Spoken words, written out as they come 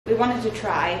We wanted to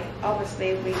try.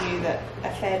 Obviously we knew that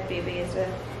a fed baby is a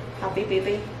happy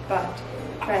baby, but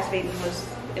breastfeeding was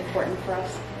important for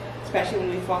us, especially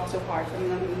when we fought so hard from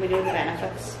them and we knew the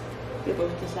benefits. We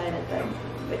both decided that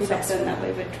it's something that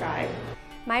we would try.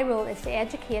 My role is to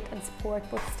educate and support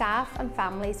both staff and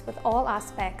families with all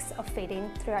aspects of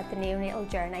feeding throughout the neonatal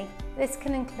journey. This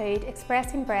can include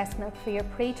expressing breast milk for your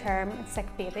preterm and sick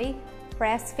baby,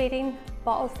 breastfeeding,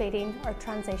 bottle feeding, or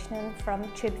transitioning from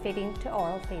tube feeding to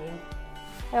oral feeding.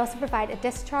 I also provide a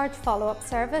discharge follow-up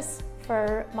service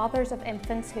for mothers of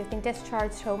infants who have been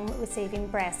discharged home receiving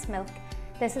breast milk.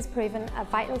 This has proven a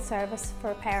vital service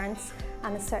for parents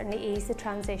and has certainly eased the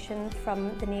transition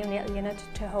from the neonatal unit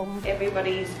to home.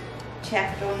 Everybody's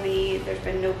checked on me, there's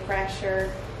been no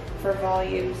pressure for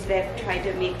volumes. They've tried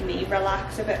to make me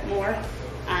relax a bit more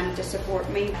and to support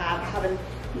me, having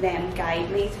them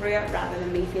guide me through it rather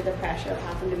than me feel the pressure of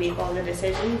having to make all the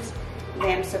decisions.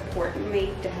 Them supporting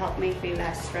me to help me feel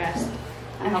less stressed.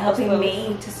 And helping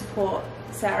me to support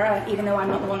Sarah, even though I'm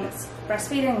not the one that's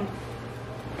breastfeeding.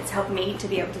 It's helped me to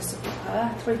be able to support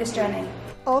her through this journey.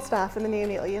 All staff in the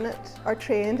neonatal unit are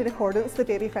trained in accordance with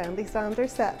the baby-friendly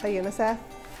standards set by UNICEF.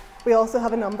 We also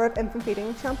have a number of infant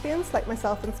feeding champions like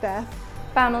myself and Steph.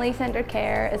 Family-centred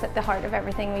care is at the heart of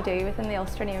everything we do within the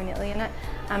Ulster Neonatal Unit,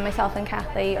 and myself and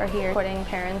Kathy are here supporting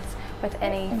parents with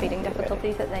any feeding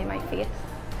difficulties that they might face.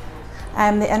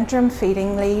 I'm the interim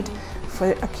feeding lead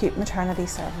for acute maternity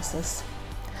services.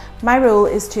 My role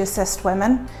is to assist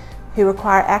women who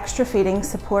require extra feeding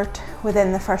support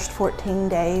within the first 14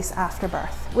 days after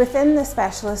birth. Within the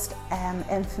specialist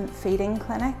infant feeding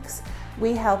clinics,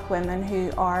 we help women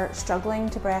who are struggling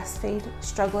to breastfeed,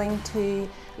 struggling to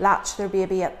latch their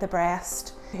baby at the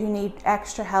breast, who need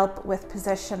extra help with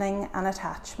positioning and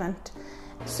attachment.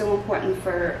 It's so important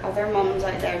for other mums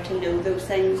out there to know those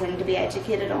things and to be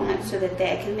educated on it so that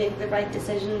they can make the right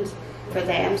decisions for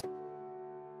them.